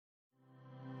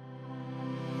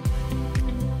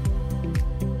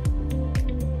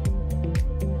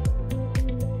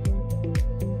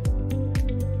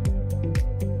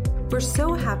We're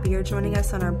so happy you're joining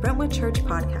us on our Brentwood Church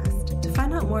podcast. To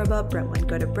find out more about Brentwood,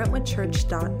 go to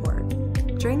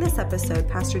brentwoodchurch.org. During this episode,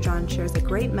 Pastor John shares a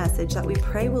great message that we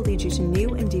pray will lead you to new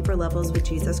and deeper levels with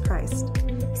Jesus Christ.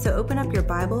 So open up your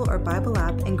Bible or Bible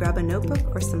app and grab a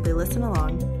notebook or simply listen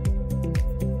along.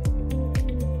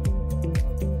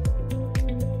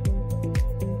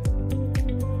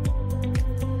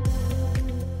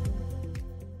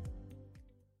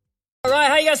 All right,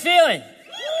 how you guys feeling?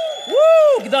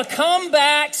 Woo! The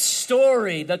comeback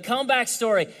story. The comeback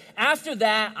story. After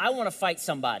that, I want to fight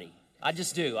somebody. I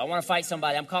just do. I want to fight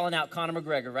somebody. I'm calling out Conor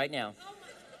McGregor right now.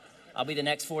 I'll be the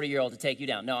next 40-year-old to take you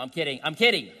down. No, I'm kidding. I'm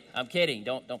kidding.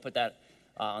 Don't put that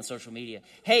on social media.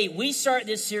 Hey, we start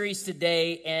this series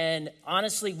today, and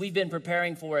honestly, we've been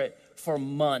preparing for it for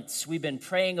months. We've been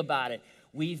praying about it.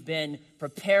 We've been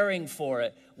preparing for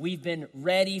it. We've been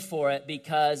ready for it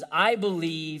because I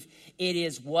believe it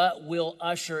is what will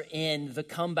usher in the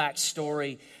comeback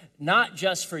story, not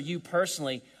just for you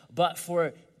personally, but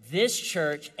for this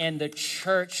church and the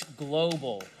church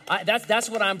global. That's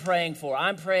what I'm praying for.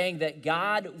 I'm praying that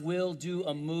God will do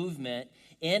a movement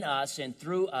in us and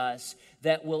through us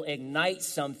that will ignite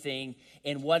something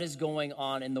in what is going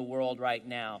on in the world right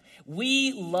now.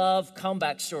 We love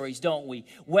comeback stories, don't we?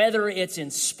 Whether it's in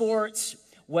sports,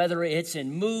 whether it's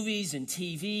in movies and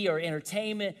TV or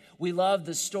entertainment, we love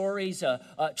the stories,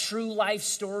 true life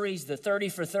stories, the 30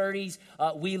 for 30s.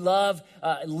 We love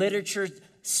literature,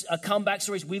 comeback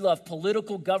stories. We love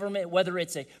political government, whether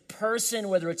it's a person,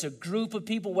 whether it's a group of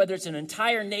people, whether it's an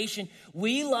entire nation.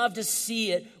 We love to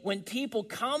see it when people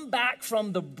come back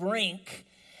from the brink,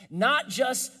 not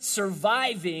just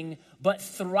surviving, but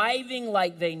thriving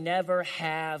like they never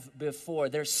have before.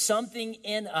 There's something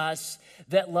in us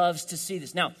that loves to see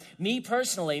this. Now, me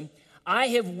personally, I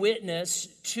have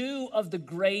witnessed two of the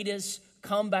greatest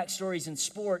comeback stories in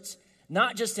sports,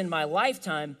 not just in my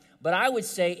lifetime, but I would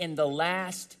say in the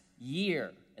last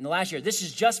year. This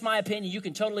is just my opinion. You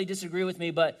can totally disagree with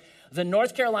me, but the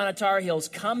North Carolina Tar Heels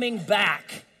coming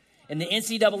back in the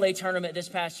NCAA tournament this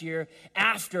past year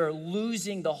after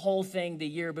losing the whole thing the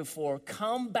year before.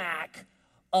 Comeback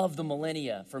of the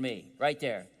millennia for me, right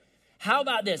there. How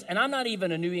about this? And I'm not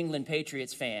even a New England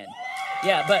Patriots fan.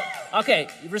 Yeah, but, okay,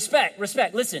 respect.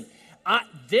 Listen,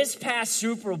 this past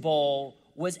Super Bowl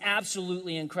was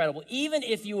absolutely incredible. Even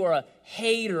if you are a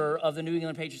hater of the New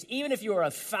England Patriots, even if you are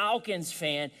a Falcons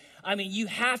fan, I mean, you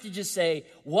have to just say,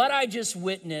 what I just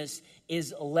witnessed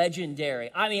is legendary.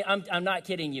 I mean, I'm not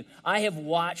kidding you. I have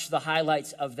watched the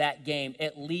highlights of that game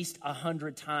at least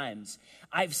 100 times.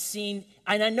 I've seen,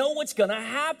 and I know what's going to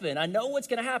happen.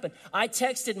 I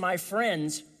texted my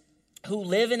friends who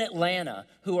live in Atlanta,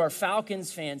 who are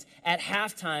Falcons fans, at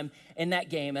halftime in that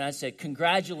game, and I said,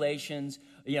 congratulations,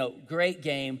 great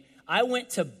game. I went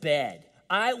to bed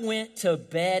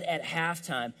at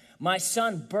halftime. My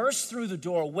son bursts through the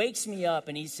door, wakes me up,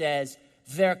 and he says,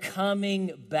 they're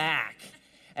coming back.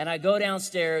 And I go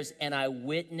downstairs and I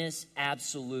witness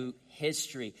absolute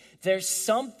history. There's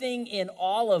something in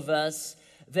all of us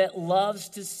that loves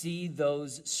to see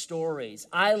those stories.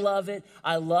 I love it.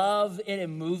 I love it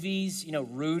in movies.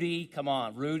 Rudy, come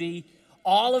on, Rudy.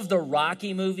 All of the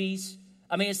Rocky movies.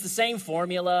 I mean, it's the same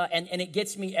formula, and it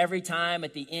gets me every time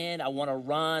at the end. I want to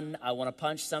run. I want to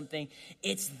punch something.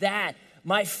 It's that.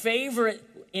 My favorite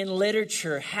in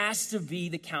literature has to be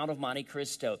The Count of Monte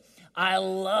Cristo. I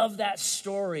love that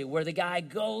story where the guy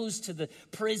goes to the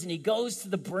prison, he goes to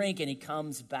the brink, and he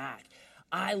comes back.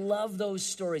 I love those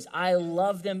stories. I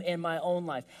love them in my own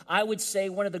life. I would say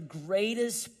one of the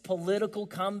greatest political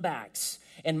comebacks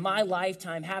in my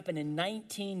lifetime happened in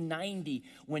 1990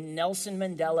 when Nelson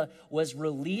Mandela was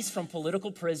released from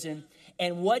political prison.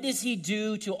 And what does he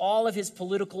do to all of his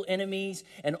political enemies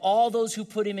and all those who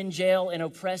put him in jail and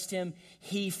oppressed him?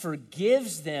 He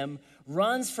forgives them,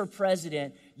 runs for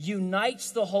president,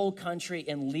 unites the whole country,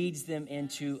 and leads them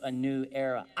into a new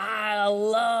era. I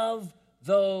love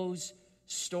those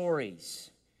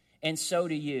stories. And so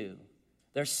do you.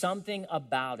 There's something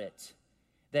about it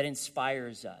that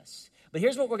inspires us. But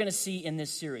here's what we're going to see in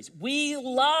this series. We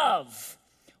love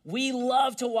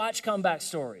to watch comeback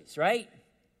stories, right?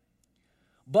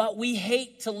 But we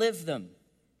hate to live them.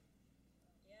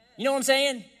 You know what I'm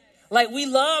saying? Like, we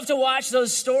love to watch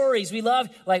those stories. We love,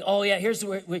 like, oh yeah, here's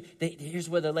where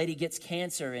the lady gets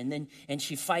cancer, and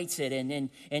she fights it,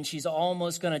 and she's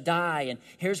almost gonna die, and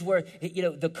here's where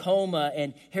the coma,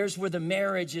 and here's where the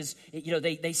marriage is.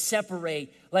 They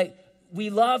separate. Like, we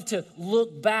love to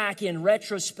look back in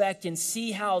retrospect and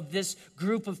see how this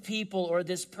group of people or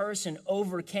this person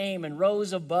overcame and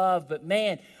rose above. But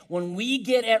man, when we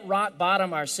get at rock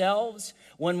bottom ourselves,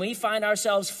 when we find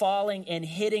ourselves falling and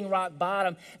hitting rock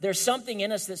bottom, there's something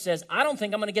in us that says, I don't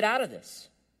think I'm going to get out of this.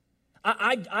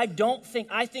 I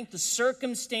think the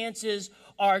circumstances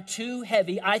are too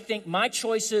heavy. I think my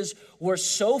choices were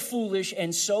so foolish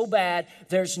and so bad,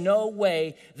 there's no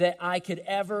way that I could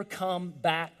ever come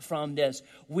back from this.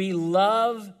 We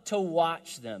love to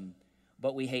watch them,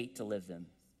 but we hate to live them.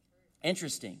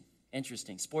 Interesting.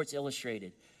 Sports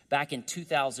Illustrated, back in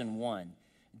 2001,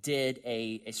 did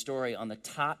a story on the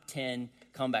top 10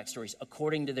 comeback stories,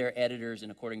 according to their editors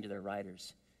and according to their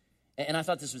writers. And I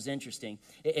thought this was interesting.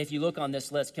 If you look on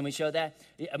this list, can we show that?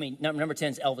 I mean, number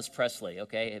 10 is Elvis Presley,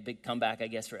 okay? A big comeback, I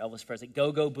guess, for Elvis Presley.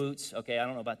 Go-Go Boots, okay? I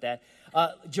don't know about that.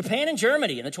 Japan and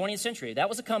Germany in the 20th century. That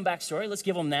was a comeback story. Let's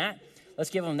give them that.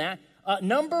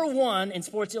 Number 1 in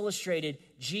Sports Illustrated,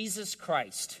 Jesus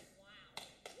Christ.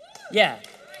 Yeah,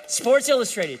 Sports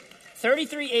Illustrated.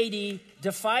 33 AD,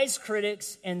 defies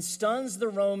critics and stuns the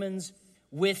Romans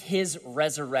with his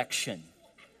resurrection.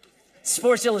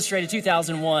 Sports Illustrated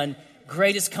 2001,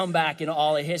 greatest comeback in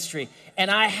all of history.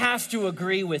 And I have to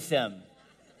agree with them.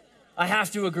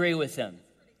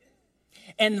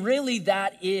 And really,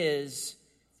 that is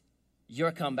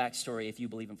your comeback story if you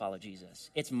believe and follow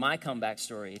Jesus. It's my comeback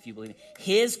story if you believe.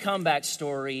 His comeback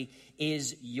story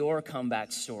is your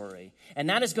comeback story.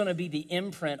 And that is going to be the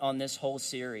imprint on this whole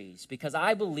series, because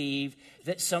I believe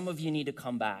that some of you need to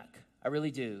come back. I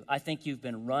really do. I think you've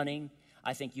been running.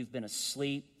 I think you've been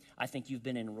asleep. I think you've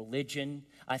been in religion.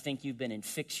 I think you've been in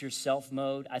fix yourself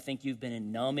mode. I think you've been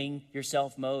in numbing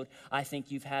yourself mode. I think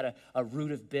you've had a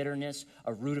root of bitterness,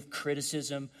 a root of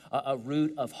criticism, a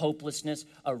root of hopelessness,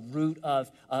 a root of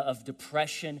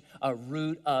depression, a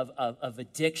root of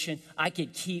addiction. I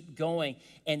could keep going.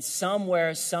 And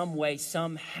somewhere, some way,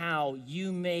 somehow,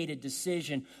 you made a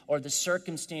decision, or the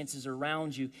circumstances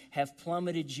around you have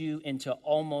plummeted you into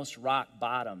almost rock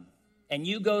bottom. And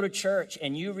you go to church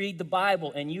and you read the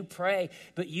Bible and you pray,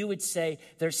 but you would say,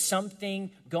 there's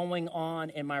something going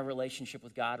on in my relationship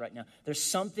with God right now. There's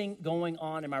something going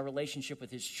on in my relationship with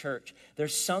his church.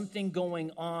 There's something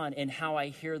going on in how I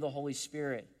hear the Holy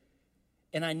Spirit.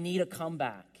 And I need a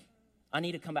comeback.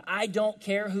 I don't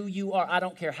care who you are. I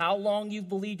don't care how long you've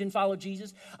believed and followed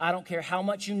Jesus. I don't care how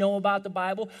much you know about the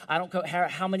Bible. I don't care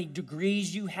how many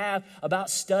degrees you have about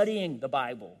studying the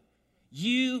Bible.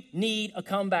 You need a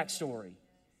comeback story.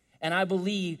 And I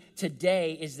believe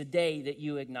today is the day that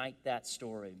you ignite that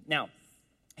story. Now,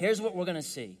 here's what we're going to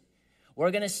see.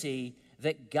 We're going to see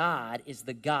that God is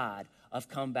the God of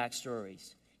comeback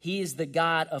stories. He is the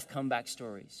God of comeback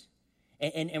stories.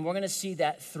 And we're going to see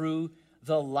that through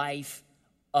the life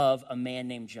of a man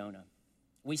named Jonah.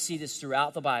 We see this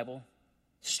throughout the Bible,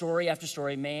 story after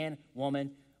story, man,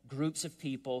 woman, groups of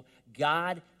people.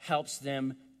 God helps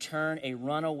them turn a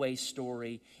runaway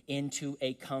story into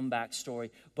a comeback story.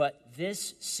 But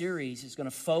this series is going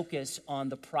to focus on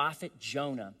the prophet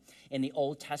Jonah in the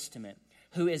Old Testament,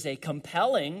 who is a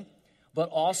compelling but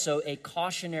also a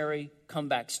cautionary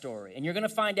comeback story. And you're going to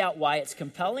find out why it's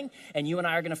compelling, and you and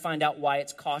I are going to find out why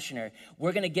it's cautionary.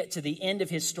 We're going to get to the end of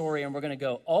his story, and we're going to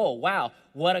go, oh, wow,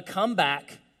 what a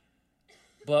comeback.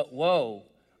 But whoa,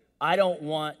 I don't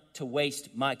want to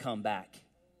waste my comeback.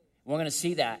 We're going to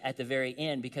see that at the very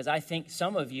end, because I think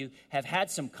some of you have had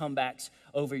some comebacks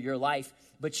over your life,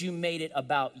 but you made it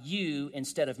about you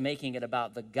instead of making it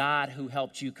about the God who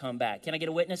helped you come back. Can I get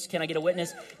a witness?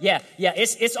 Yeah,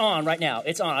 it's on right now.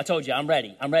 It's on. I told you, I'm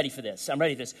ready. I'm ready for this.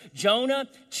 Jonah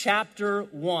chapter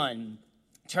 1.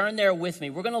 Turn there with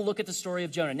me. We're going to look at the story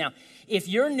of Jonah. Now, if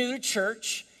you're new to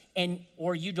church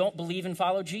or you don't believe and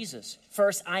follow Jesus,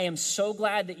 first, I am so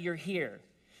glad that you're here.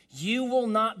 You will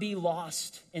not be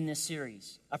lost in this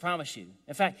series. I promise you.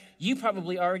 In fact, you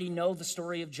probably already know the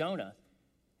story of Jonah.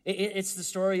 It's the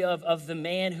story of the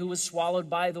man who was swallowed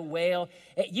by the whale.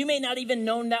 You may not even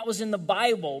known that was in the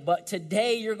Bible, but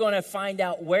today you're going to find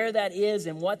out where that is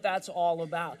and what that's all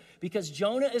about. Because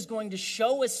Jonah is going to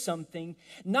show us something,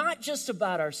 not just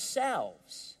about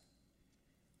ourselves,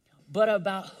 but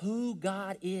about who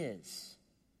God is,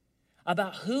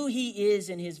 about who he is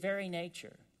in his very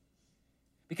nature.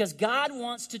 Because God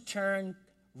wants to turn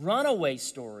runaway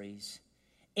stories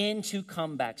into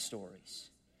comeback stories.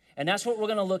 And that's what we're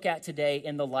going to look at today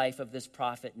in the life of this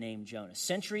prophet named Jonah.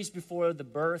 Centuries before the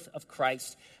birth of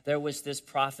Christ, there was this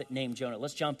prophet named Jonah.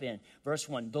 Let's jump in. Verse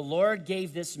 1. The Lord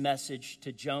gave this message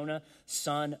to Jonah,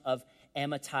 son of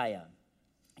Amittai.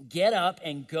 get up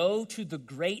and go to the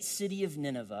great city of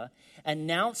Nineveh,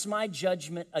 announce my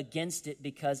judgment against it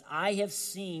because I have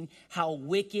seen how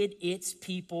wicked its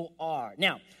people are.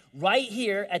 Now, right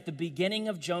here at the beginning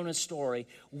of Jonah's story,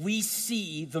 we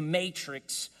see the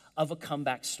matrix of a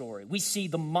comeback story. We see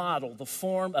the model, the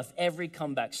form of every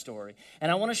comeback story. And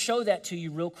I want to show that to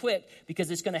you real quick because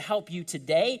it's going to help you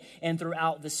today and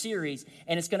throughout the series.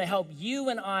 And it's going to help you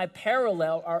and I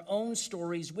parallel our own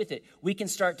stories with it. We can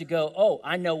start to go, oh,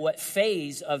 I know what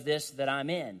phase of this that I'm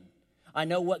in. I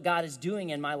know what God is doing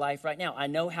in my life right now. I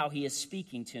know how he is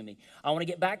speaking to me. I want to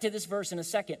get back to this verse in a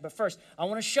second. But first, I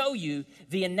want to show you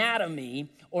the anatomy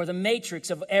or the matrix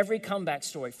of every comeback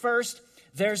story. First,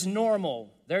 there's normal.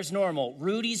 There's normal.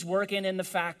 Rudy's working in the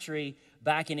factory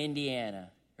back in Indiana,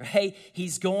 right?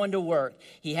 He's going to work.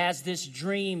 He has this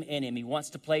dream in him. He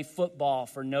wants to play football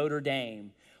for Notre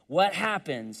Dame. What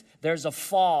happens? There's a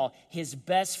fall. His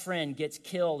best friend gets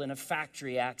killed in a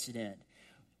factory accident.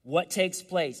 What takes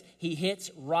place? He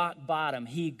hits rock bottom.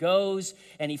 He goes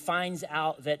and he finds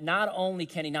out that not only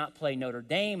can he not play Notre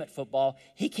Dame at football,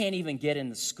 he can't even get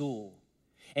into school.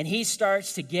 And he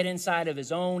starts to get inside of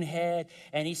his own head,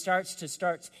 and he starts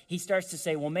to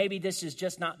say, well, maybe this is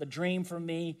just not the dream for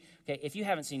me. Okay, if you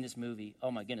haven't seen this movie,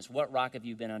 oh my goodness, what rock have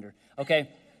you been under? Okay,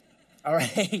 all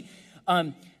right.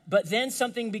 But then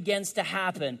something begins to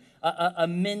happen. A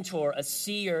mentor, a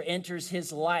seer enters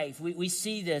his life. We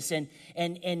see this,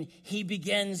 and he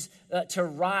begins to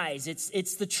rise.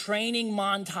 It's the training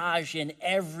montage in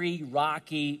every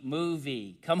Rocky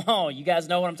movie. Come on, you guys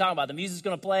know what I'm talking about. The music's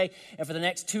going to play, and for the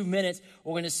next 2 minutes,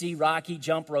 we're going to see Rocky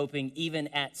jump roping even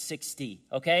at 60,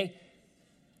 okay?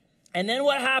 And then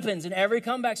what happens in every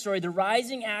comeback story, the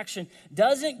rising action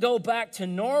doesn't go back to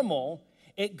normal.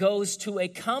 It goes to a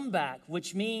comeback,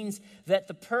 which means that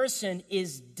the person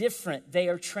is different. They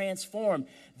are transformed.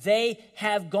 They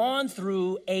have gone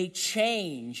through a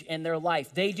change in their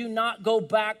life. They do not go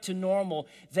back to normal.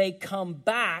 They come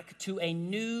back to a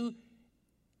new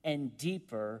and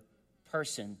deeper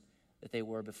person that they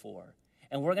were before.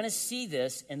 And we're going to see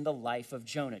this in the life of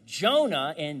Jonah.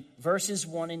 Jonah, in verses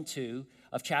 1 and 2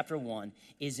 of chapter 1,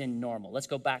 is in normal. Let's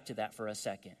go back to that for a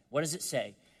second. What does it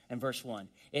say in verse 1?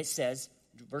 It says,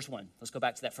 verse 1, let's go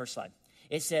back to that first slide.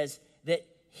 It says that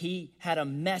he had a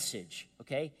message,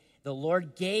 okay? The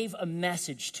Lord gave a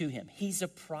message to him. He's a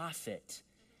prophet.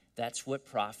 That's what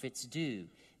prophets do.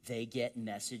 They get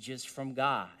messages from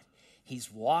God.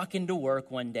 He's walking to work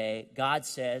one day. God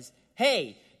says,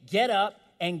 hey, get up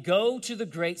and go to the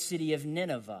great city of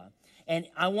Nineveh. And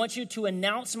I want you to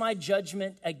announce my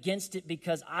judgment against it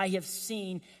because I have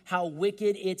seen how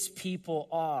wicked its people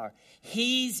are.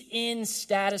 He's in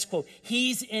status quo.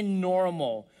 He's in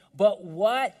normal. But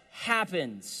what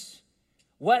happens?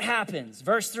 What happens?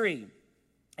 Verse 3,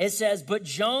 it says, but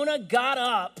Jonah got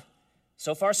up.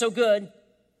 So far, so good.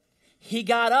 He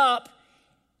got up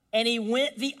and he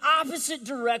went the opposite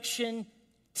direction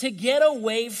to get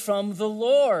away from the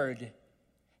Lord.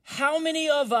 How many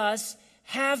of us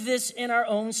have this in our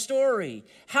own story?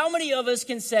 How many of us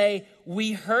can say,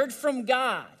 we heard from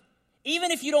God?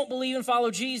 Even if you don't believe and follow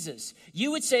Jesus,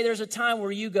 you would say there's a time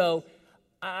where you go,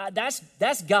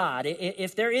 that's God.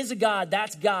 If there is a God,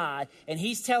 that's God. And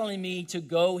he's telling me to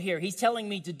go here. He's telling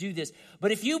me to do this.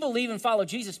 But if you believe and follow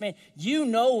Jesus, man, you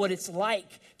know what it's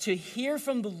like to hear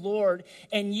from the Lord.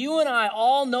 And you and I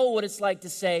all know what it's like to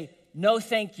say, no,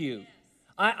 thank you.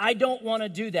 I don't want to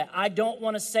do that. I don't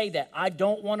want to say that. I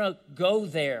don't want to go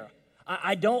there.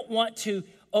 I don't want to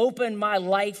open my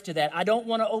life to that. I don't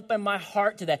want to open my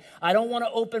heart to that. I don't want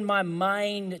to open my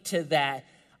mind to that.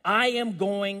 I am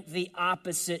going the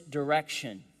opposite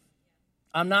direction.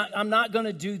 I'm not going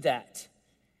to do that.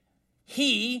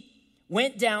 He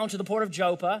went down to the port of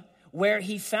Joppa where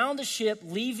he found a ship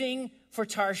leaving for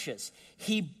Tarshish.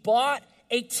 He bought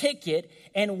a ticket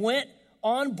and went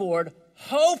on board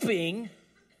hoping,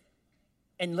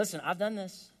 and listen, I've done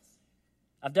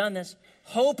this,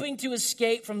 hoping to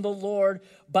escape from the Lord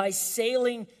by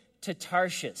sailing to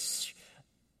Tarshish.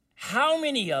 How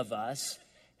many of us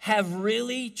have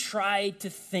really tried to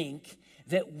think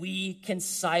that we can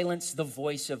silence the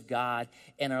voice of God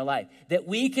in our life, that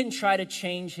we can try to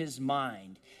change his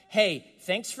mind? Hey,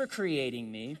 thanks for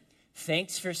creating me.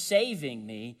 Thanks for saving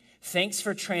me. Thanks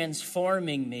for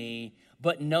transforming me.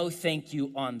 But no thank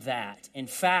you on that. In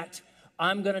fact,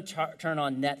 I'm going to turn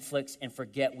on Netflix and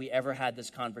forget we ever had this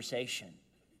conversation.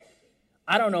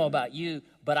 I don't know about you,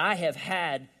 but I have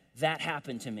had that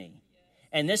happen to me.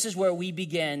 And this is where we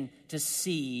begin to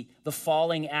see the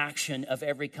falling action of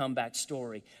every comeback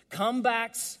story.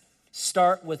 Comebacks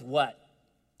start with what?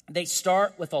 They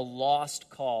start with a lost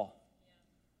call.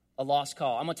 A lost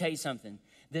call. I'm going to tell you something.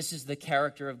 This is the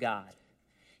character of God.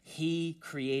 He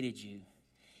created you.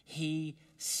 He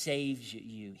saves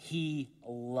you. He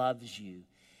loves you.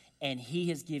 And he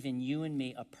has given you and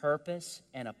me a purpose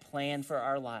and a plan for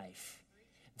our life.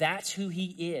 That's who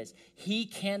he is. He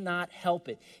cannot help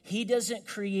it. He doesn't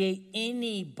create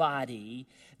anybody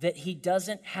that he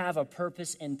doesn't have a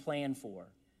purpose and plan for.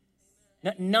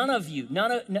 None of you,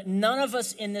 none of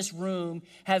us in this room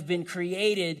have been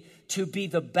created to be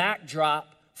the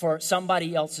backdrop for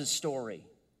somebody else's story.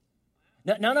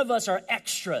 None of us are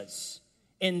extras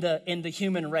in the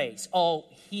human race. Oh,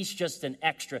 he's just an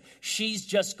extra. She's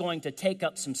just going to take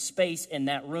up some space in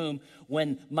that room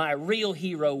when my real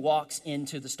hero walks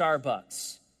into the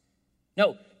Starbucks.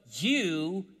 No,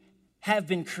 you have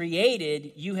been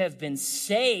created. You have been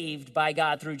saved by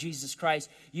God through Jesus Christ.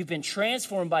 You've been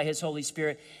transformed by his Holy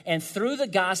Spirit. And through the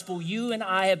gospel, you and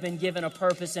I have been given a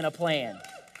purpose and a plan.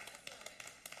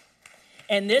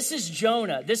 And this is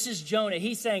Jonah. This is Jonah.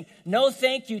 He's saying, no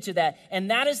thank you to that.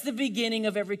 And that is the beginning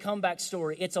of every comeback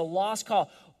story. It's a lost call.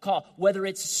 Whether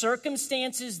it's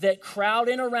circumstances that crowd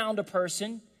in around a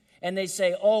person and they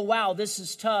say, oh, wow, this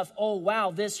is tough. Oh, wow,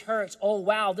 this hurts. Oh,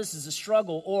 wow, this is a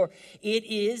struggle. Or it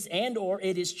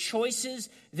is choices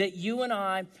that you and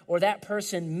I or that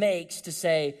person makes to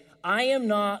say, I am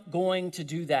not going to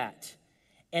do that.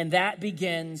 And that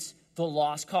begins the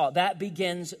lost call. That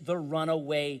begins the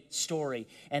runaway story.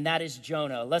 And that is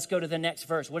Jonah. Let's go to the next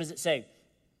verse. What does it say?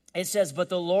 It says, but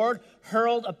the Lord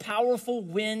hurled a powerful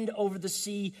wind over the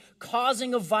sea,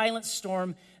 causing a violent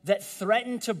storm that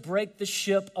threatened to break the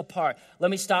ship apart. Let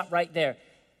me stop right there.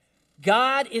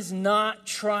 God is not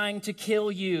trying to kill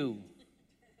you.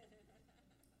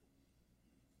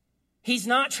 He's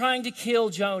not trying to kill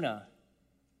Jonah.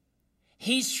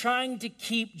 He's trying to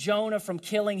keep Jonah from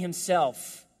killing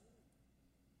himself.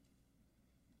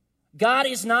 God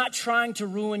is not trying to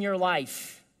ruin your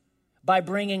life by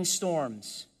bringing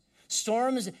storms.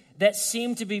 Storms that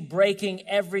seem to be breaking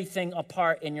everything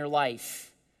apart in your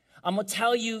life. I'm going to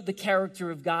tell you the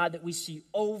character of God that we see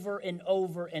over and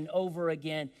over and over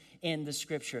again in the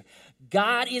scripture.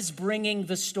 God is bringing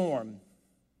the storm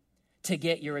to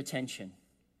get your attention.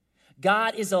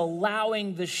 God is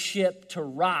allowing the ship to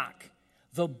rock,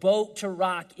 the boat to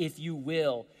rock, if you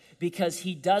will, because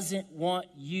he doesn't want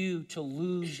you to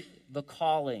lose the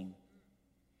calling,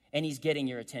 and he's getting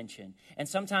your attention. And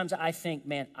sometimes I think,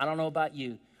 man, I don't know about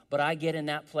you, but I get in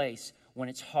that place when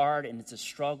it's hard and it's a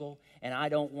struggle and I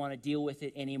don't want to deal with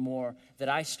it anymore, that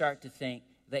I start to think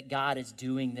that God is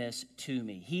doing this to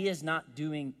me. He is not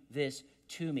doing this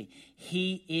to me.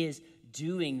 He is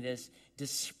doing this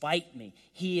despite me.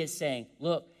 He is saying,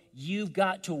 look, you've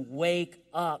got to wake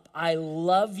up. I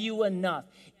love you enough.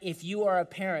 If you are a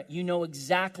parent, you know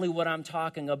exactly what I'm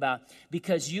talking about,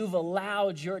 because you've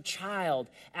allowed your child,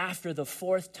 after the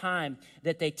fourth time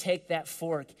that they take that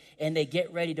fork and they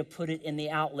get ready to put it in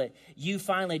the outlet, you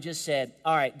finally just said,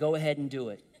 all right, go ahead and do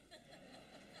it.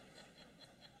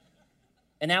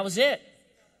 And that was it.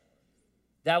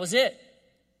 That was it.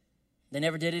 They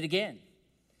never did it again.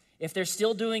 If they're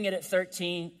still doing it at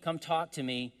 13, come talk to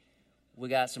me. We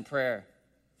got some prayer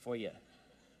for you.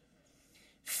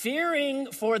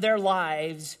 Fearing for their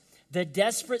lives, the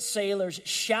desperate sailors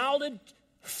shouted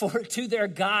to their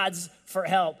gods for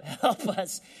help. Help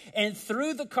us. And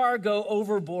threw the cargo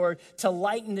overboard to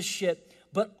lighten the ship.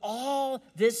 But all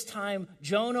this time,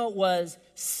 Jonah was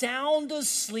sound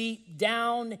asleep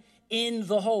down in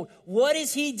the hold. What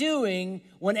is he doing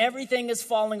when everything is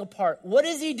falling apart? What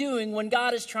is he doing when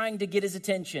God is trying to get his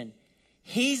attention?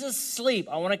 He's asleep.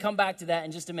 I want to come back to that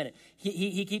in just a minute.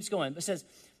 He keeps going. It says,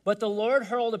 but the Lord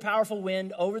hurled a powerful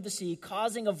wind over the sea,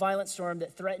 causing a violent storm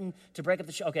that threatened to break up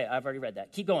the ship. Okay, I've already read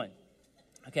that. Keep going.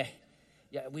 Okay.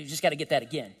 Yeah, we've just got to get that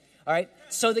again. All right.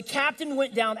 So the captain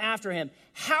went down after him.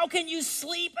 How can you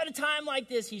sleep at a time like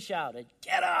this? He shouted.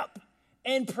 Get up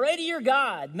and pray to your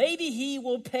God. Maybe he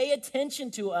will pay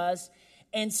attention to us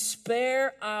and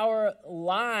spare our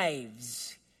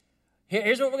lives.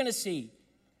 Here's what we're going to see.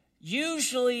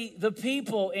 Usually the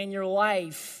people in your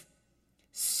life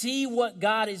see what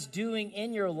God is doing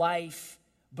in your life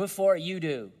before you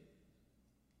do.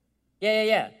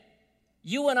 Yeah.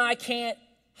 You and I can't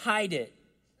hide it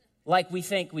like we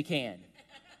think we can.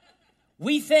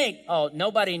 We think, oh,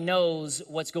 nobody knows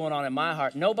what's going on in my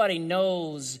heart. Nobody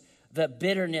knows the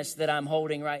bitterness that I'm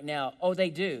holding right now. Oh, they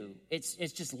do. It's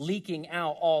just leaking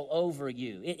out all over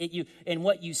you. You and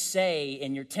what you say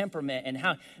and your temperament and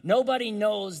how nobody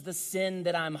knows the sin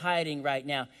that I'm hiding right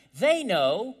now. They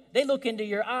know. They look into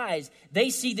your eyes. They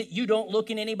see that you don't look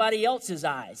in anybody else's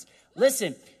eyes.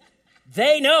 Listen,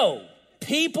 they know.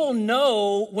 People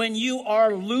know when you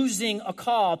are losing a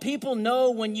call. People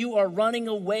know when you are running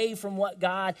away from what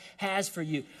God has for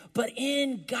you. But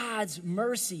in God's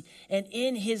mercy and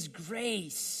in his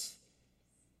grace,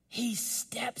 he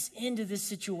steps into this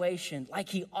situation like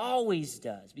he always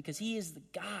does, because he is the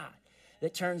God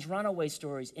that turns runaway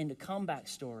stories into comeback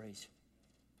stories.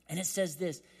 And it says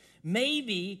this,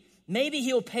 maybe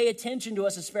he'll pay attention to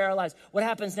us and spare our lives. What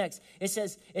happens next? It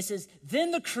says,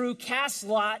 then the crew cast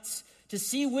lots to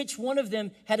see which one of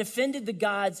them had offended the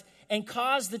gods and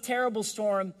caused the terrible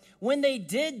storm. When they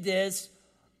did this,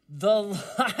 the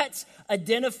lots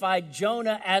identified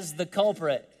Jonah as the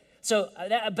culprit. So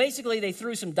basically they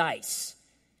threw some dice.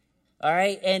 All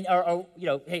right? And,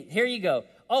 hey, here you go.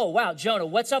 Oh, wow, Jonah,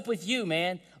 what's up with you,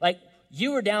 man? Like,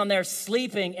 you were down there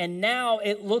sleeping, and now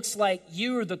it looks like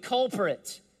you're the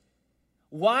culprit.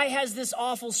 Why has this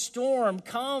awful storm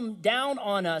come down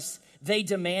on us? They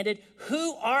demanded.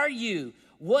 Who are you?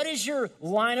 What is your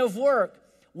line of work?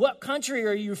 What country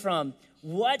are you from?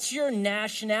 What's your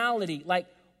nationality? Like,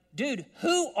 dude,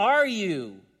 who are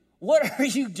you? What are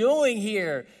you doing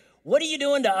here? What are you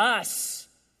doing to us?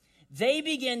 They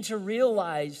begin to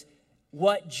realize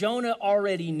what Jonah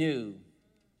already knew,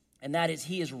 and that is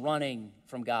he is running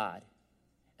from God.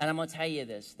 And I'm going to tell you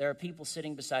this. There are people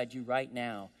sitting beside you right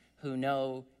now who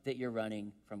know that you're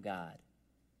running from God.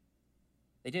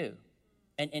 They do.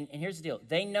 And here's the deal.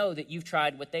 They know that you've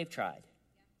tried what they've tried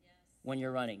when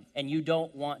you're running. And you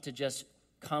don't want to just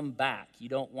come back. You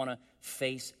don't want to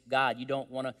face God. You don't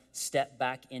want to step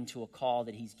back into a call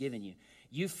that he's given you.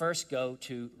 You first go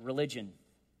to religion.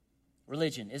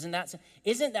 Religion. Isn't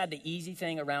that the easy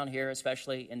thing around here,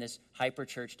 especially in this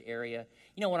hyper-churched area?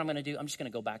 You know what I'm going to do? I'm just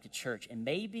going to go back to church. And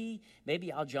maybe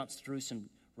I'll jump through some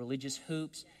religious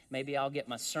hoops. Maybe I'll get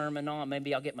my sermon on.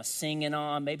 Maybe I'll get my singing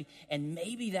on.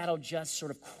 Maybe that'll just sort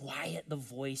of quiet the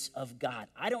voice of God.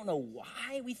 I don't know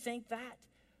why we think that,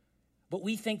 but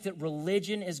we think that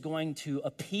religion is going to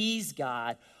appease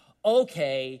God.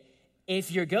 Okay,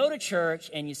 if you go to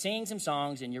church and you sing some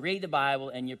songs and you read the Bible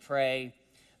and you pray,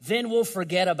 then we'll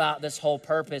forget about this whole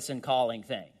purpose and calling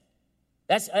thing.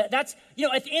 That's at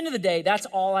the end of the day, that's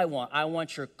all I want. I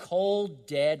want your cold,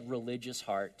 dead, religious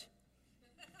heart.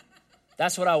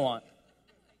 That's what I want.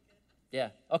 Yeah.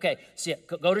 Okay. So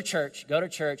go to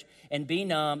church and be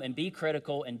numb and be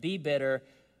critical and be bitter.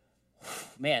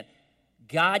 Man,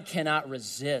 God cannot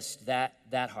resist that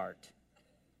heart.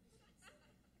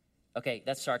 Okay,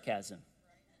 that's sarcasm.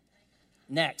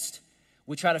 Next,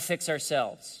 we try to fix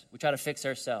ourselves.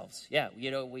 Yeah,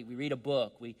 we read a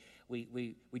book. We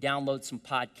download some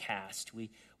podcast. We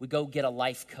go get a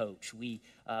life coach. We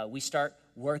start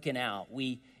working out.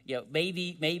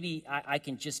 Maybe I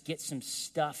can just get some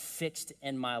stuff fixed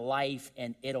in my life,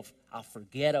 and I'll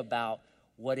forget about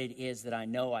what it is that I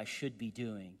know I should be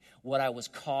doing, what I was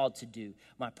called to do,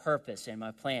 my purpose and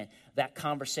my plan, that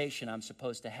conversation I'm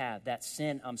supposed to have, that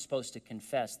sin I'm supposed to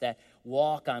confess, that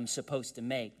walk I'm supposed to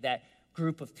make, that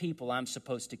group of people I'm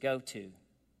supposed to go to.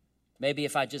 Maybe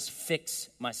if I just fix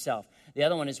myself. The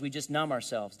other one is we just numb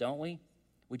ourselves, don't we?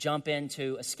 We jump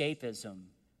into escapism.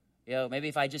 Maybe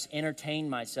if I just entertain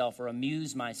myself or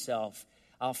amuse myself,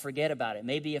 I'll forget about it.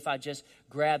 Maybe if I just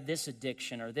grab this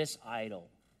addiction or this idol.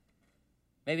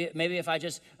 Maybe if I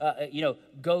just,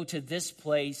 go to this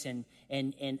place and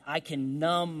I can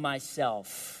numb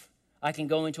myself. I can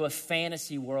go into a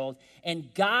fantasy world,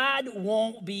 and God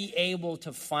won't be able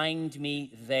to find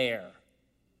me there.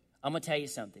 I'm going to tell you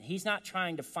something. He's not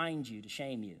trying to find you to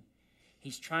shame you.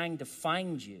 He's trying to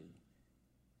find you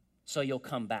so you'll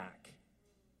come back,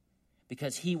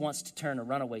 because he wants to turn a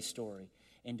runaway story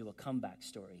into a comeback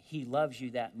story. He loves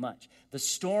you that much. The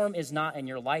storm is not in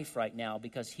your life right now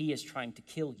because he is trying to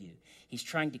kill you. He's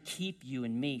trying to keep you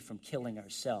and me from killing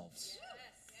ourselves.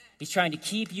 He's trying to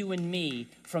keep you and me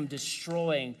from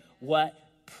destroying what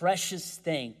precious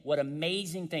thing, what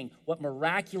amazing thing, what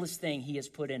miraculous thing he has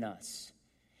put in us.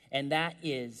 And that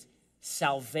is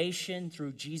salvation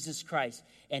through Jesus Christ.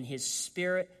 And his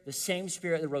spirit, the same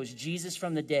spirit that rose Jesus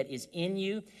from the dead, is in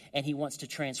you, and he wants to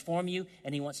transform you,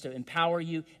 and he wants to empower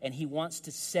you, and he wants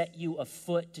to set you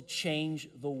afoot to change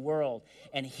the world.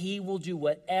 And he will do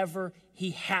whatever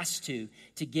he has to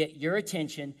get your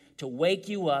attention, to wake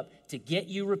you up, to get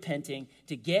you repenting,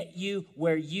 to get you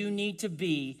where you need to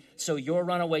be so your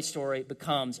runaway story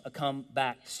becomes a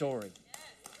comeback story.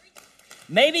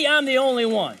 Maybe I'm the only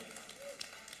one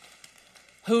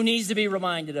who needs to be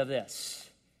reminded of this.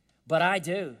 But I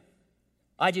do.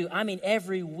 I mean,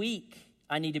 every week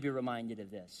I need to be reminded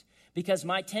of this, because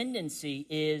my tendency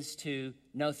is to,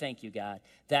 no, thank you, God.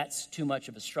 That's too much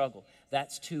of a struggle.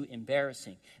 That's too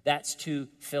embarrassing. That's too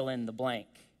fill in the blank.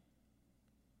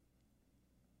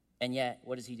 And yet,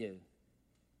 what does he do?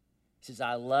 He says,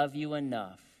 I love you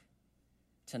enough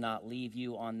to not leave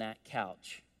you on that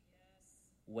couch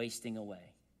wasting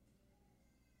away.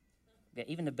 Yeah,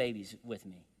 even the baby's with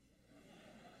me.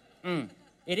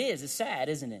 It is. It's sad,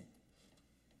 isn't it?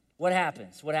 What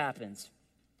happens? What happens?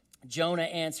 Jonah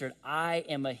answered, I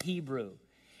am a Hebrew,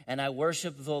 and I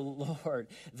worship the Lord,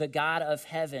 the God of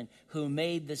heaven, who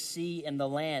made the sea and the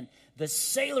land. The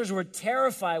sailors were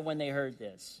terrified when they heard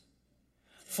this,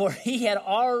 for he had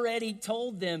already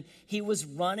told them he was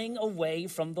running away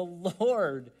from the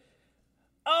Lord.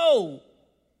 Oh,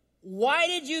 why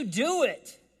did you do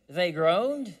it? They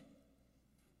groaned.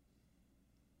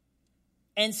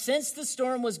 And since the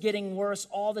storm was getting worse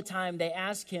all the time, they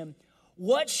asked him,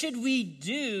 what should we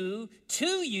do to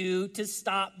you to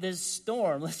stop this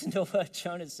storm? Listen to what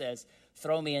Jonah says.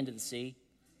 Throw me into the sea.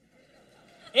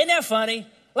 Isn't that funny?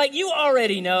 Like, you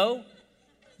already know.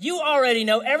 You already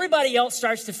know. Everybody else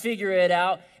starts to figure it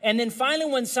out. And then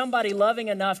finally when somebody loving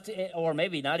enough, to, or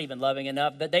maybe not even loving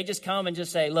enough, but they just come and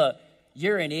just say, look,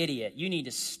 you're an idiot. You need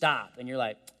to stop. And you're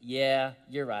like, yeah,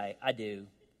 you're right. I do.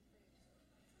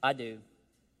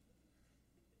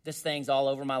 This thing's all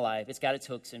over my life. It's got its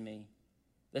hooks in me.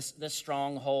 This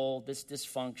stronghold, this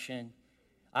dysfunction.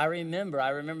 I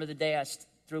remember the day I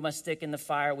threw my stick in the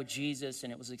fire with Jesus,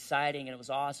 and it was exciting and it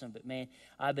was awesome. But man,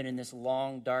 I've been in this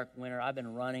long, dark winter. I've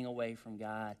been running away from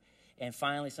God. And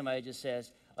finally somebody just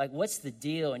says, like, what's the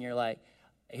deal? And you're like,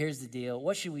 here's the deal.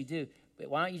 What should we do? But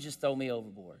why don't you just throw me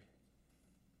overboard?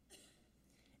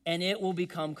 And it will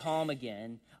become calm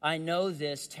again. I know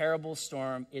this terrible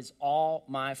storm is all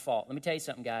my fault. Let me tell you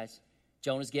something, guys.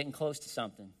 Jonah's getting close to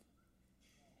something.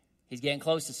 He's getting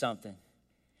close to something.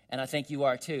 And I think you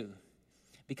are too.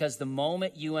 Because the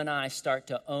moment you and I start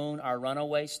to own our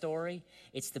runaway story,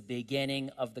 it's the beginning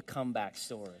of the comeback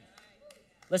story.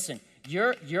 Listen,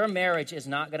 your marriage is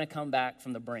not going to come back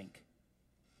from the brink.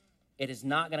 It is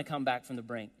not going to come back from the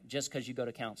brink just because you go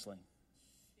to counseling.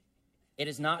 It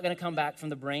is not going to come back from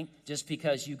the brink just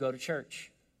because you go to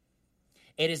church.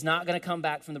 It is not going to come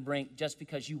back from the brink just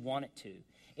because you want it to.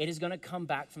 It is going to come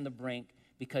back from the brink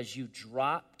because you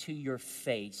drop to your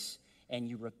face and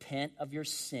you repent of your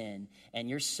sin and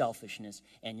your selfishness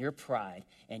and your pride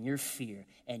and your fear,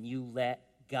 and you let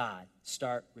God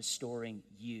start restoring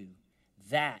you.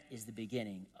 That is the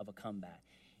beginning of a comeback.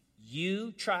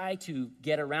 You try to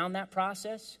get around that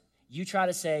process. You try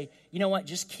to say, you know what,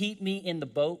 just keep me in the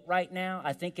boat right now.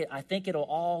 I think it'll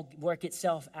all work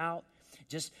itself out.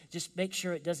 Just make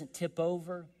sure it doesn't tip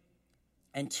over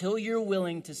until you're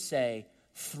willing to say,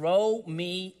 throw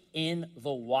me in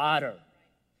the water.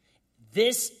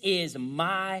 This is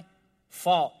my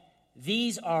fault.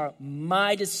 These are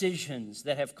my decisions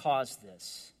that have caused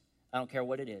this. I don't care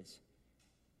what it is.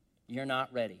 You're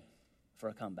not ready for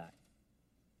a comeback.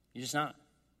 You're just not.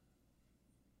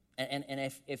 And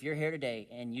if you're here today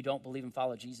and you don't believe and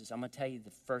follow Jesus, I'm going to tell you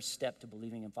the first step to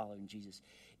believing and following Jesus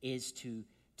is to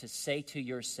say to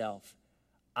yourself,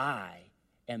 I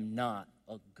am not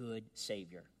a good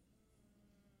Savior.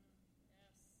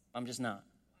 I'm just not.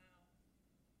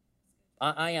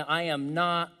 I am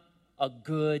not a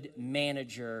good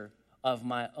manager of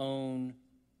my own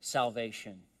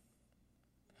salvation.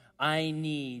 I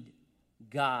need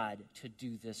God to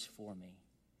do this for me.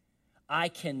 I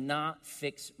cannot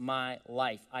fix my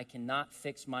life. I cannot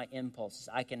fix my impulses.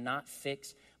 I cannot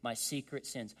fix my secret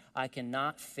sins. I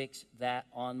cannot fix that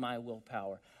on my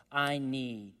willpower. I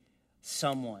need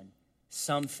someone,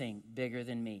 something bigger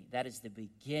than me. That is the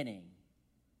beginning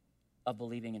of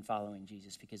believing and following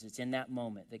Jesus, because it's in that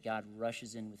moment that God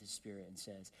rushes in with his Spirit and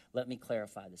says, let me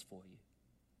clarify this for you.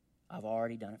 I've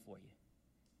already done it for you.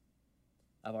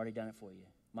 I've already done it for you.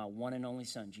 My one and only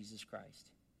Son, Jesus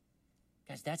Christ.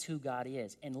 Guys, that's who God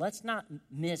is. And let's not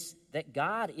miss that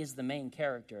God is the main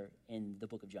character in the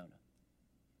book of Jonah.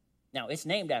 Now, it's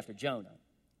named after Jonah,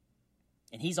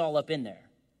 and he's all up in there.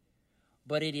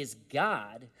 But it is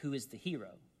God who is the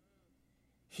hero.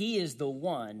 He is the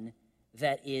one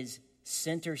that is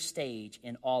center stage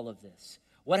in all of this.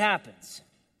 What happens?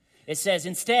 It says,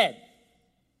 instead,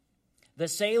 the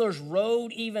sailors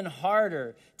rowed even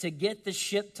harder to get the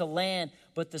ship to land,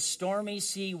 but the stormy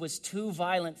sea was too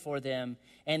violent for them,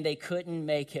 and they couldn't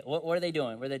make it. What are they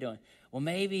doing? What are they doing? Well,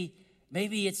 maybe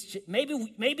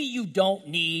you don't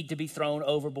need to be thrown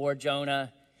overboard,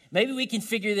 Jonah. Maybe we can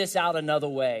figure this out another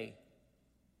way.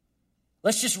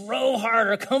 Let's just row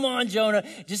harder. Come on, Jonah.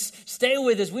 Just stay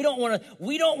with us. We don't want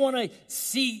to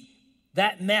see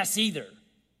that mess either.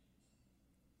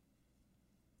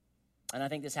 And I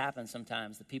think this happens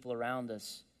sometimes. The people around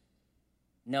us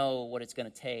know what it's going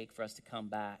to take for us to come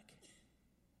back.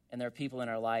 And there are people in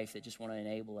our life that just want to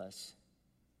enable us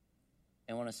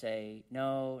and want to say,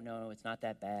 no, it's not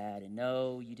that bad. And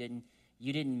no, you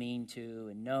didn't mean to.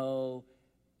 And no,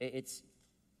 it's...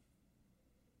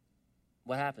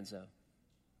 What happens, though?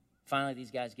 Finally,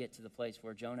 these guys get to the place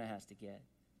where Jonah has to get.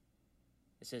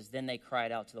 It says, then they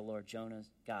cried out to the Lord, Jonah's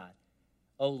God.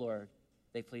 Oh, Lord,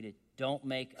 they pleaded, don't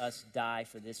make us die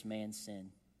for this man's sin.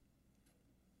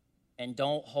 And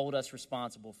don't hold us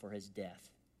responsible for his death.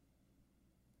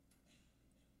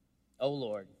 Oh,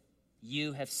 Lord,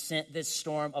 you have sent this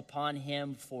storm upon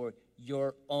him for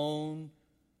your own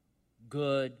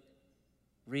good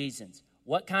reasons.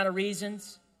 What kind of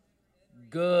reasons?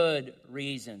 Good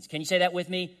reasons. Can you say that with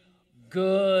me?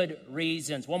 Good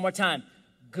reasons. One more time.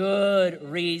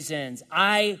 Good reasons.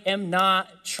 I am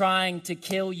not trying to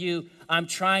kill you. I'm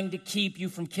trying to keep you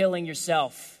from killing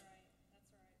yourself.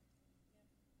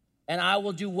 And I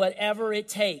will do whatever it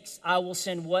takes. I will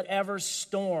send whatever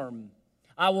storm.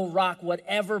 I will rock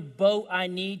whatever boat I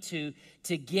need to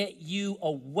get you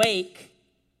awake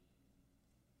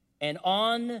and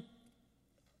on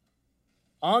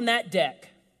that deck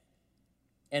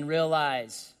and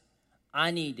realize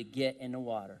I need to get in the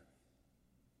water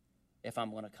if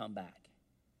I'm going to come back.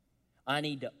 I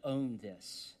need to own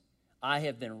this. I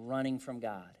have been running from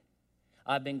God.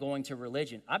 I've been going to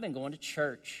religion. I've been going to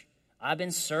church. I've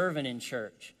been serving in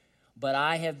church. But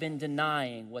I have been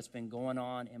denying what's been going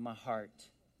on in my heart.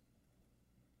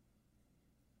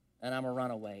 And I'm a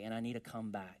runaway, and I need to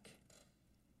come back.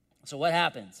 So what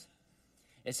happens?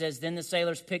 It says, then the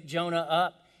sailors picked Jonah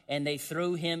up, and they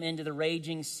threw him into the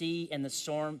raging sea, and the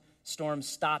storm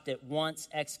stopped at once,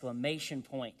 exclamation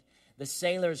point. The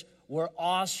sailors were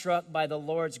awestruck by the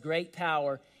Lord's great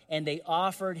power, and they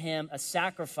offered him a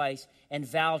sacrifice and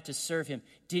vowed to serve him.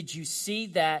 Did you see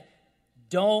that?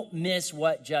 Don't miss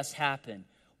what just happened.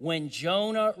 When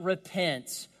Jonah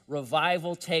repents,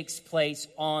 revival takes place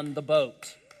on the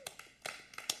boat.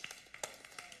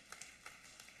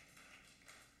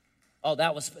 Oh,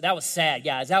 that was sad,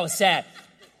 guys. That was sad.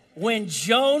 When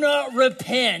Jonah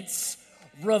repents,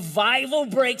 revival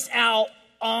breaks out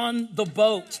on the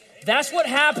boat. That's what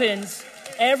happens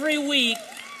every week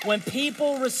when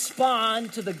people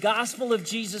respond to the gospel of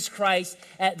Jesus Christ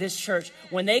at this church.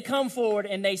 When they come forward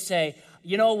and they say,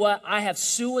 you know what, I have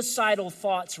suicidal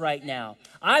thoughts right now.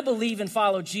 I believe and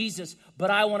follow Jesus,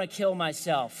 but I want to kill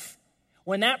myself.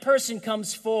 When that person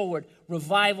comes forward,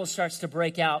 revival starts to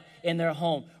break out in their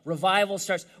home. Revival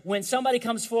starts. When somebody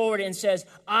comes forward and says,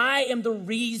 I am the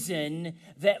reason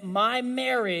that my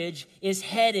marriage is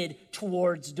headed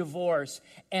towards divorce,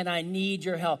 and I need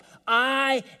your help.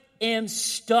 I am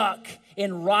stuck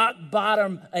in rock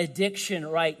bottom addiction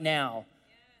right now.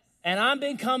 And I've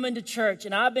been coming to church,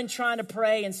 and I've been trying to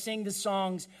pray and sing the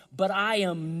songs, but I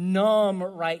am numb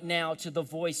right now to the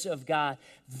voice of God.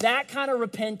 That kind of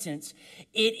repentance,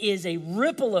 it is a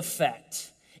ripple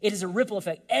effect. It is a ripple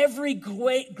effect. Every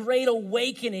great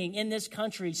awakening in this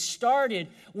country started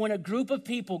when a group of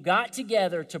people got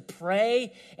together to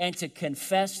pray and to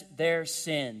confess their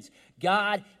sins.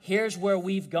 God, here's where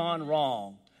we've gone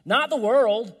wrong. Not the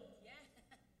world,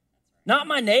 not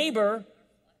my neighbor,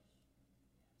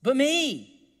 but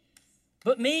me.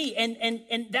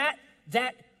 And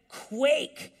that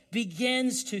quake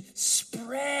begins to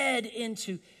spread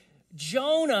into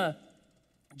Jonah.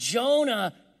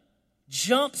 Jonah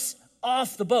jumps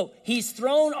off the boat. He's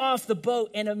thrown off the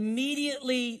boat, and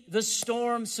immediately the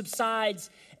storm subsides,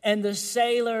 and the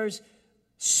sailors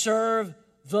serve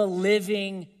the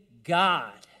living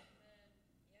God.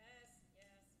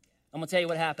 I'm going to tell you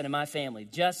what happened in my family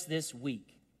just this week.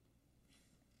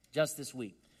 A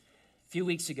few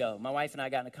weeks ago, my wife and I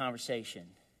got in a conversation.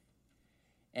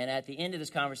 And at the end of this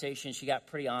conversation, she got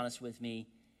pretty honest with me.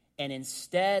 And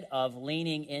instead of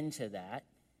leaning into that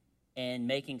and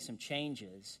making some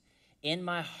changes, in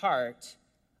my heart,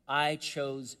 I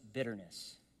chose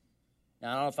bitterness.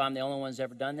 Now, I don't know if I'm the only one who's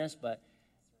ever done this, but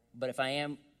if I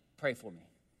am, pray for me.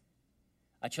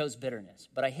 I chose bitterness,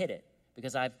 but I hid it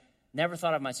because I've never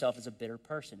thought of myself as a bitter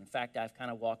person. In fact, I've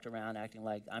kind of walked around acting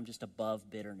like I'm just above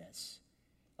bitterness.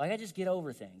 Like I just get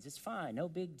over things. It's fine, no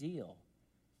big deal.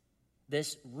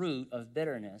 This root of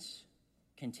bitterness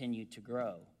continued to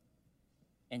grow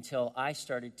until I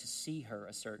started to see her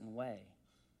a certain way.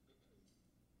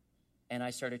 And I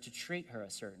started to treat her a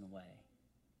certain way.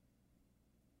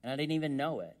 And I didn't even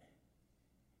know it.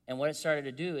 And what it started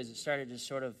to do is it started to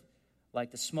sort of,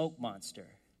 like the smoke monster,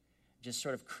 just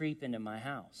sort of creep into my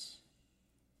house.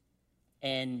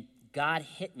 And God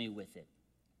hit me with it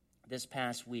this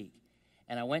past week.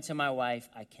 And I went to my wife,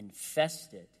 I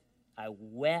confessed it. I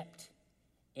wept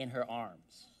in her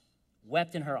arms.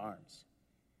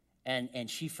 And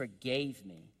she forgave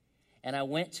me. And I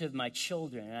went to my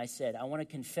children and I said, I want to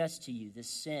confess to you this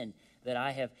sin that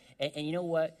I have. And you know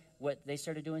what they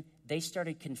started doing? They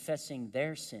started confessing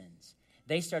their sins.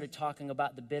 They started talking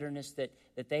about the bitterness that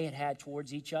they had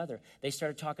towards each other. They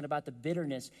started talking about the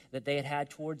bitterness that they had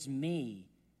towards me.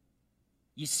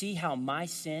 You see how my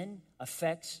sin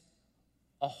affects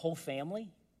a whole family?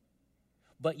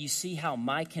 But you see how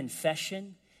my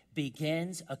confession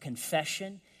begins a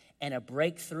confession and a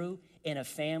breakthrough in a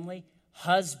family?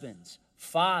 Husbands,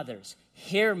 fathers,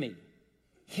 hear me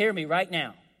right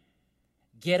now.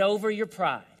 Get over your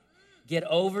pride. Get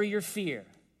over your fear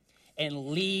and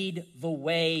lead the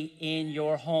way in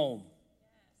your home.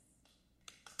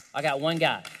 I got one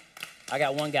guy.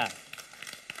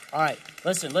 All right,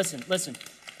 listen.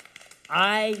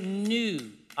 I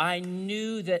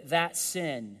knew that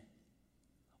sin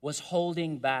was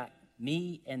holding back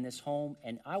me and this home,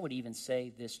 and I would even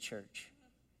say this church.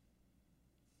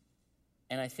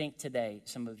 And I think today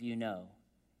some of you know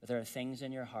that there are things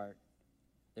in your heart,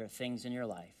 there are things in your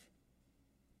life,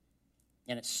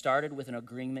 and it started with an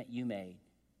agreement you made,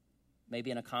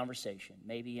 maybe in a conversation,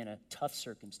 maybe in a tough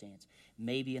circumstance,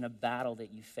 maybe in a battle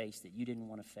that you faced that you didn't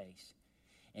want to face.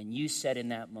 And you said in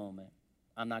that moment,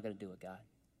 I'm not going to do it, God.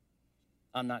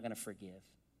 I'm not going to forgive.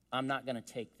 I'm not going to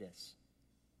take this.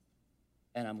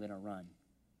 And I'm going to run.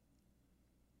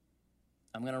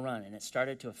 I'm going to run. And it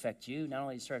started to affect you. Not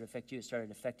only did it start to affect you, it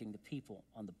started affecting the people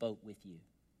on the boat with you.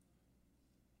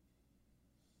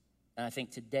 And I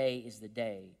think today is the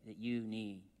day that you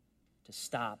need to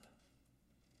stop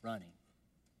running.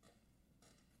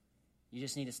 You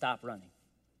just need to stop running.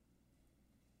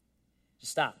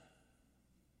 Just stop.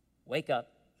 Wake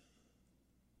up.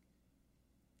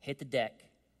 Hit the deck.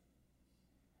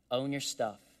 Own your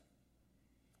stuff.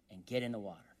 And get in the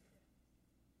water.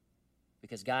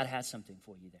 Because God has something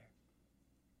for you there.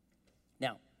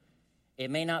 Now, it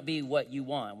may not be what you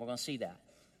want. We're going to see that.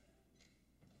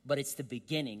 But it's the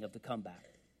beginning of the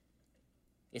comeback.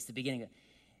 It's the beginning.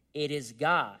 It is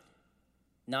God,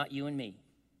 not you and me,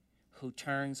 who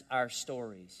turns our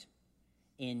stories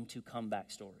into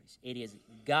comeback stories. It is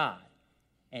God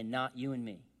and not you and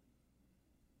me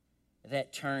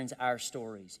that turns our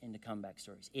stories into comeback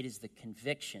stories. It is the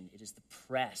conviction. It is the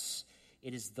press.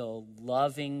 It is the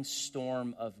loving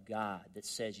storm of God that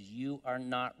says, you are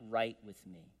not right with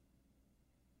me.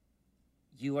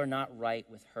 You are not right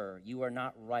with her. You are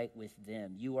not right with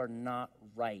them. You are not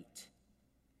right.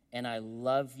 And I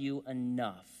love you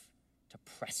enough to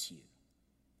press you.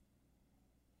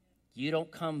 You don't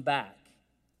come back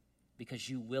because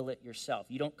you will it yourself.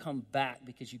 You don't come back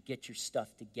because you get your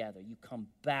stuff together. You come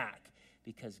back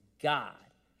because God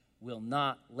will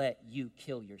not let you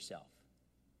kill yourself.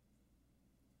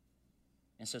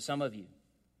 And so some of you,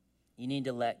 you need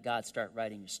to let God start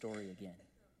writing your story again.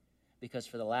 Because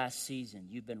for the last season,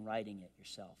 you've been writing it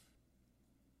yourself.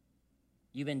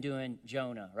 You've been doing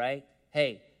Jonah, right?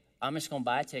 Hey, I'm just going to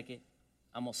buy a ticket.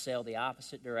 I'm going to sail the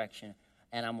opposite direction,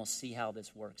 and I'm going to see how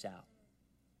this works out.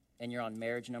 And you're on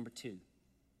marriage number 2.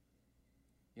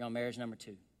 You're on marriage number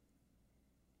 2.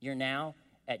 You're now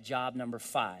at job number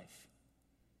 5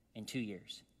 in 2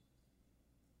 years.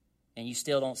 And you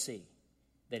still don't see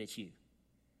that it's you.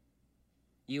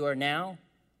 You are now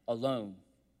alone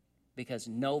because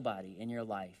nobody in your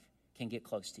life can get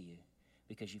close to you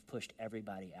because you've pushed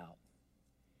everybody out.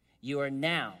 You are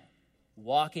now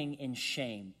walking in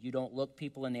shame. You don't look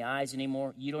people in the eyes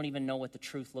anymore. You don't even know what the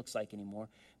truth looks like anymore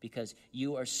because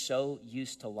you are so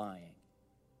used to lying.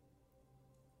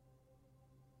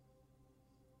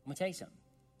 I'm going to tell you something.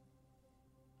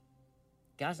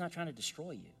 God's not trying to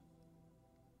destroy you.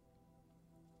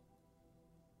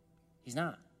 He's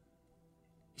not.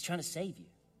 He's trying to save you.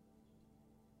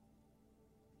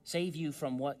 Save you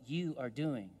from what you are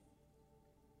doing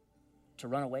to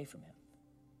run away from him.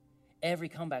 Every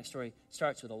comeback story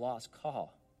starts with a lost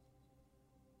call.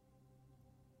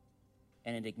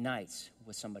 And it ignites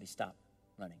with somebody stop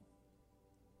running.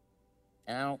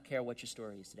 And I don't care what your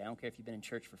story is today. I don't care if you've been in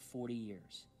church for 40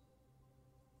 years.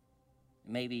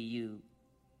 Maybe you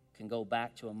can go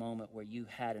back to a moment where you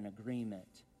had an agreement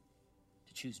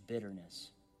to choose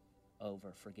bitterness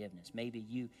over forgiveness. Maybe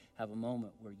you have a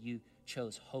moment where you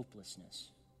chose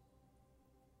hopelessness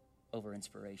over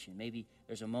inspiration. Maybe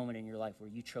there's a moment in your life where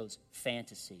you chose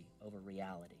fantasy over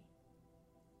reality.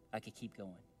 I could keep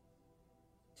going.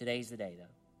 Today's the day, though,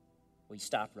 where you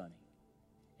stop running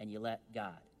and you let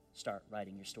God start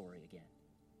writing your story again.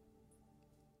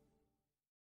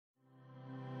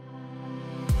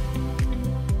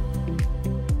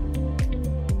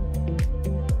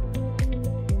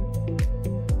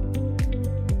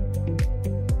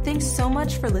 Thanks Thanks so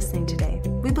much for listening today.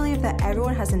 We believe that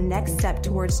everyone has a next step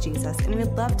towards Jesus, and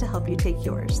we'd love to help you take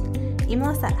yours. Email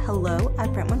us at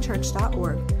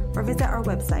hello@brentwoodchurch.org or visit our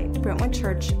website,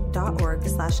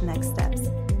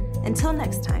 brentwoodchurch.org/nextsteps. Until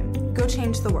next time, go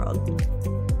change the world.